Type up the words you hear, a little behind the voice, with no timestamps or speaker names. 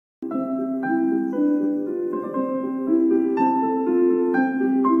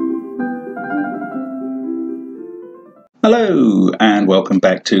Hello and welcome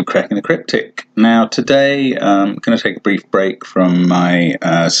back to Cracking the Cryptic. Now today I'm going to take a brief break from my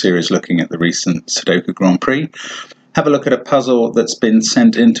series looking at the recent Sudoku Grand Prix. Have a look at a puzzle that's been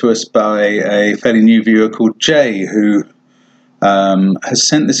sent in to us by a fairly new viewer called Jay, who has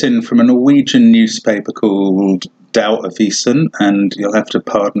sent this in from a Norwegian newspaper called Avisen, and you'll have to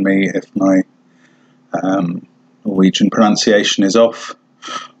pardon me if my Norwegian pronunciation is off,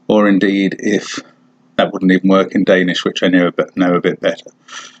 or indeed if that wouldn't even work in Danish, which I know a bit better.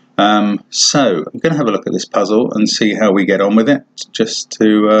 So I'm going to have a look at this puzzle and see how we get on with it, just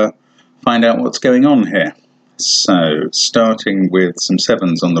to find out what's going on here. So starting with some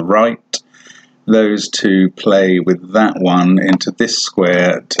sevens on the right, those two play with that one into this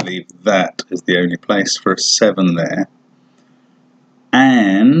square to leave that as the only place for a 7 there.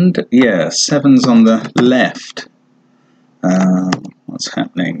 And yeah, sevens on the left. What's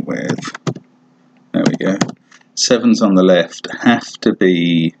happening with... There we go. Sevens on the left have to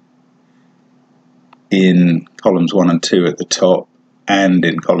be in columns 1 and 2 at the top and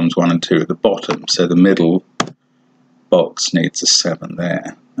in columns 1 and 2 at the bottom. So the middle box needs a 7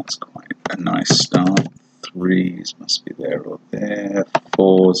 there. That's quite a nice start. 3s must be there or there.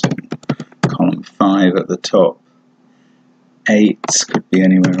 4s in column 5 at the top. 8s could be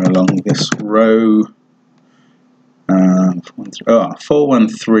anywhere along this row. 4, 1,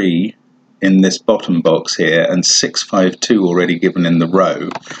 3. In this bottom box here, and 6, 5, 2 already given in the row,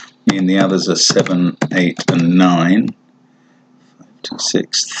 meaning the others are 7, 8 and 9. 5, 2,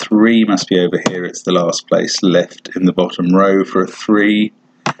 6, 3 must be over here. It's the last place left in the bottom row for a 3.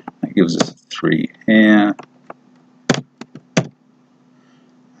 That gives us a 3 here.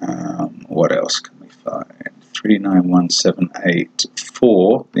 What else can we find? 3, 9, 1, 7, 8,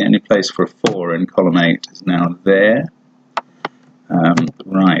 4. The only place for a 4 in column 8 is now there.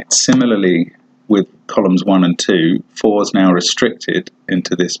 Right, similarly with columns 1 and 2, 4 is now restricted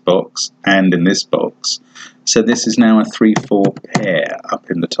into this box and in this box. So this is now a 3, 4 pair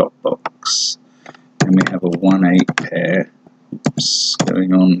up in the top box. And we have a 1, 8 pair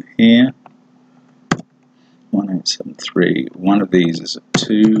going on here. 1, 8, 7, 3. One of these is a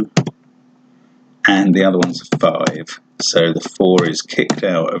 2 and the other one's a 5. So the 4 is kicked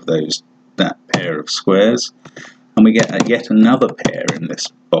out of that pair of squares. And we get yet another pair in this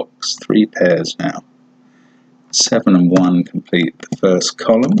box, 3 pairs now. 7 and 1 complete the first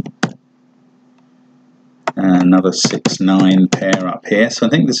column. And another 6, 9 pair up here. So I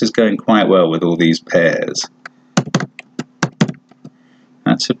think this is going quite well with all these pairs.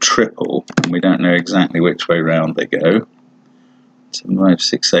 That's a triple, and we don't know exactly which way round they go. 7, 5,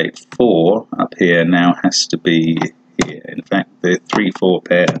 6, 8, 4 up here now has to be here. In fact, the 3, 4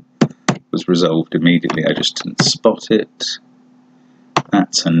 pair was resolved immediately. I just didn't spot it.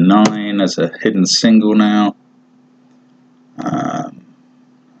 That's a 9 as a hidden single now.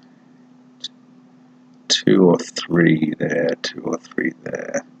 2 or 3 there, 2 or 3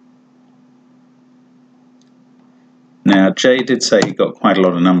 there. Now Jay did say he got quite a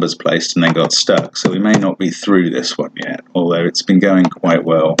lot of numbers placed and then got stuck, so we may not be through this one yet, although it's been going quite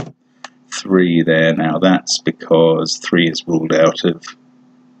well. 3 there now. That's because 3 is ruled out of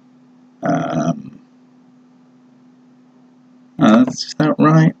is that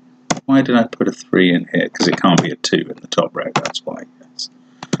right? Why did I put a 3 in here? Because it can't be a 2 in the top row, that's why. Yes.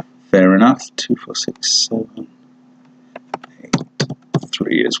 Fair enough. 2, 4, 6, 7, 8.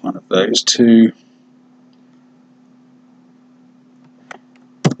 3 is one of those 2.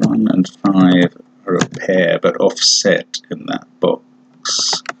 1 and 5 are a pair, but offset in that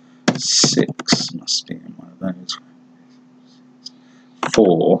box. 6 must be in one of those.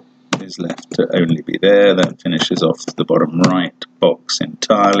 4 is left to only be there. That finishes off the bottom right box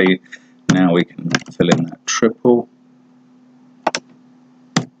entirely. Now we can fill in that triple.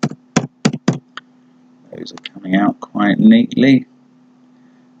 Those are coming out quite neatly.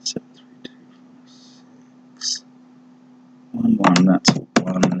 7, 3, 2, 4, 6. 1, 1, that's a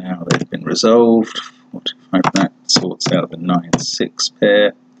 1. Now they've been resolved. 4, 2, 5, that sorts out the 9, 6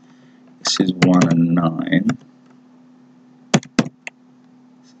 pair. This is 1 and 9.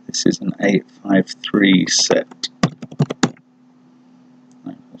 This is an 8, 5, 3 set.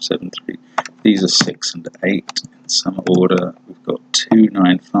 9, 4, 7, 3. These are 6 and 8 in some order. We've got 2,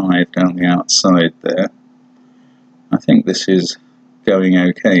 9, 5 down the outside there. I think this is going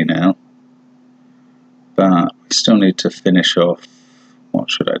okay now. But we still need to finish off.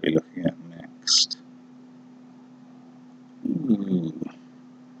 What should I be looking at next? Ooh.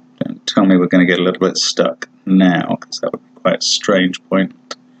 Don't tell me we're going to get a little bit stuck now, because that would be quite a strange point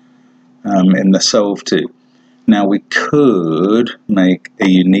in the solve to. Now we could make a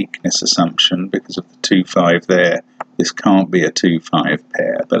uniqueness assumption because of the 2, 5 there. this can't be a 2-5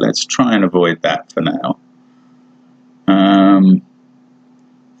 pair, but let's try and avoid that for now.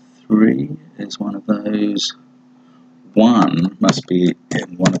 3 is one of those. 1 must be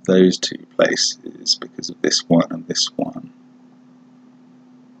in one of those two places because of this one and this one.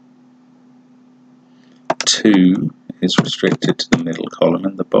 2 is restricted to the middle column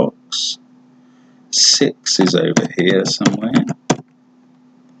in the box. 6 is over here somewhere.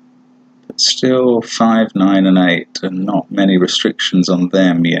 But still 5, 9 and 8 and not many restrictions on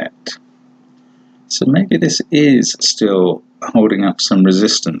them yet. So maybe this is still holding up some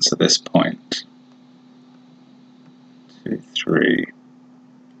resistance at this point. 2, 3.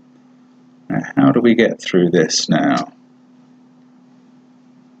 Now how do we get through this now?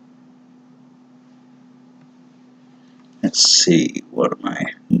 Let's see, what am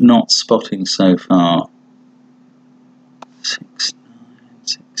I not spotting so far? 6, 9,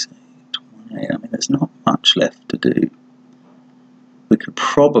 6, 8, 1, 8. I mean, there's not much left to do. We could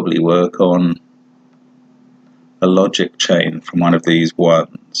probably work on a logic chain from one of these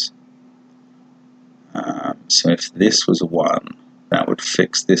 1s. So if this was a 1, that would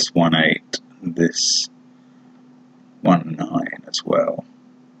fix this 1, 8, and this 1, 9 as well.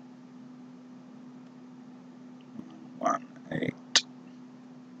 1, 8.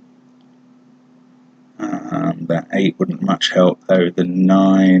 That 8 wouldn't much help though. The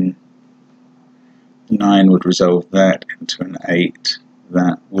 9 would resolve that into an 8.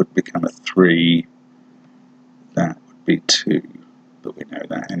 That would become a 3. That would be 2, but we know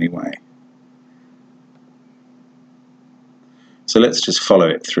that anyway. So let's just follow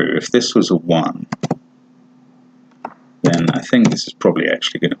it through. If this was a 1, then I think this is probably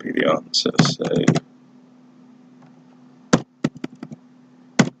actually going to be the answer. So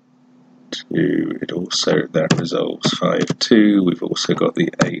 2, it also, that resolves 5, 2. We've also got the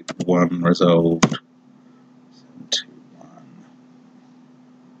 8, 1 resolved. 7, 2, 1.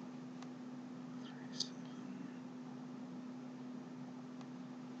 3, 7.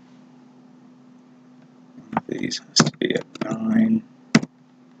 One of these has to be a 9.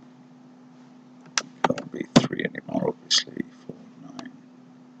 Can't be 3 anymore, obviously. 4, 9.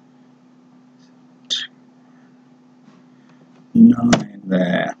 7, 2, 9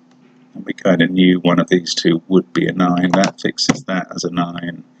 there. And we kind of knew one of these two would be a 9. That fixes that as a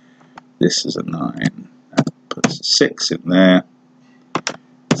 9. This is a 9. That puts a 6 in there.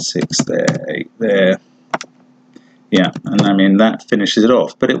 6 there, 8 there. Yeah, and I mean that finishes it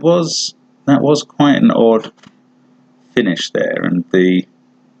off. But that was quite an odd finish there, and the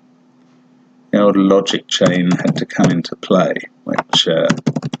old logic chain had to come into play, which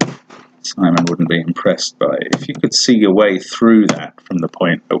Simon wouldn't be impressed by. If you could see your way through that from the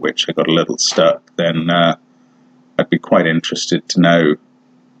point at which I got a little stuck, then I'd be quite interested to know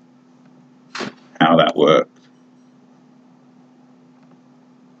how that worked.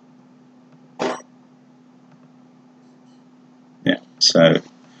 Yeah, so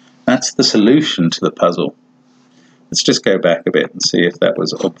that's the solution to the puzzle. Let's just go back a bit and see if that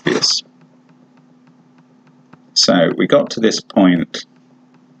was obvious. So we got to this point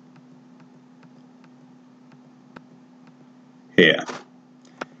here.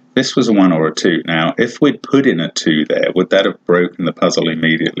 This was a 1 or a 2. Now, if we'd put in a 2 there, would that have broken the puzzle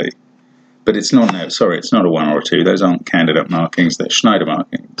immediately? But it's not, no, sorry, it's not a 1 or a 2. Those aren't candidate markings, they're Schneider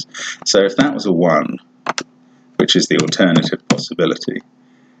markings. So if that was a 1, which is the alternative possibility,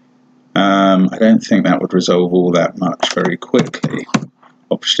 I don't think that would resolve all that much very quickly.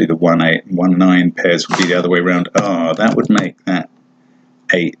 Obviously the 1, 8 and 1, 9 pairs would be the other way around. That would make that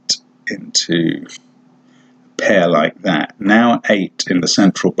 8 into a pair like that. Now 8 in the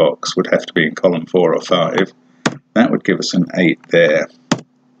central box would have to be in column 4 or 5. That would give us an 8 there,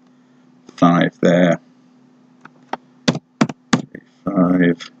 5 there, 3,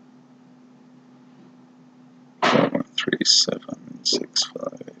 5, 4, 1, 3, 7, 6,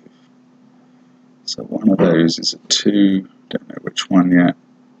 5. So one of those is a 2, don't know which one yet.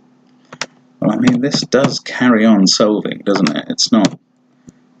 Well, I mean, this does carry on solving, doesn't it? It's not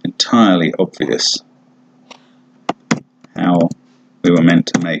entirely obvious how we were meant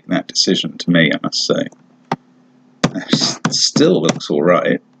to make that decision, to me, I must say. It still looks all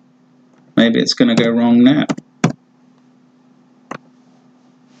right. Maybe it's going to go wrong now.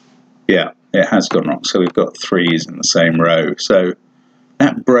 Yeah, it has gone wrong. So we've got 3s in the same row. So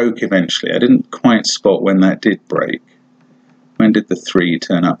that broke eventually. I didn't quite spot when that did break. When did the 3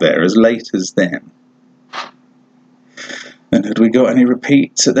 turn up there? As late as then. And had we got any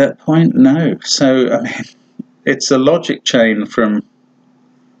repeats at that point? No. So, I mean, it's a logic chain from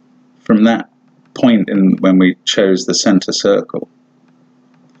that point in when we chose the center circle.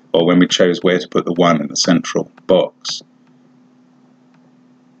 or when we chose where to put the 1 in the central box.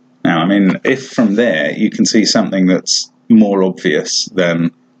 Now, I mean, if from there you can see something that's more obvious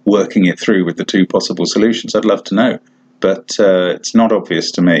than working it through with the 2 possible solutions, I'd love to know. But it's not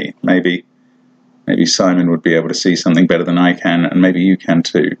obvious to me. Maybe Simon would be able to see something better than I can, and maybe you can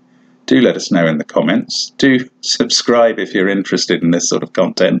too. Do let us know in the comments. Do subscribe if you're interested in this sort of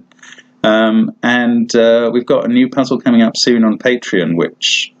content. We've got a new puzzle coming up soon on Patreon,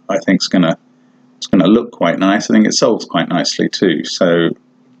 which I think is gonna look quite nice. I think it solves quite nicely too. So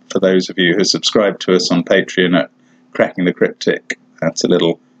for those of you who subscribe to us on Patreon at Cracking the Cryptic, that's a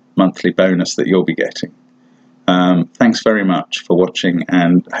little monthly bonus that you'll be getting. Thanks very much for watching,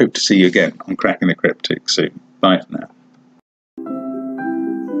 and hope to see you again on Cracking the Cryptic soon. Bye for now.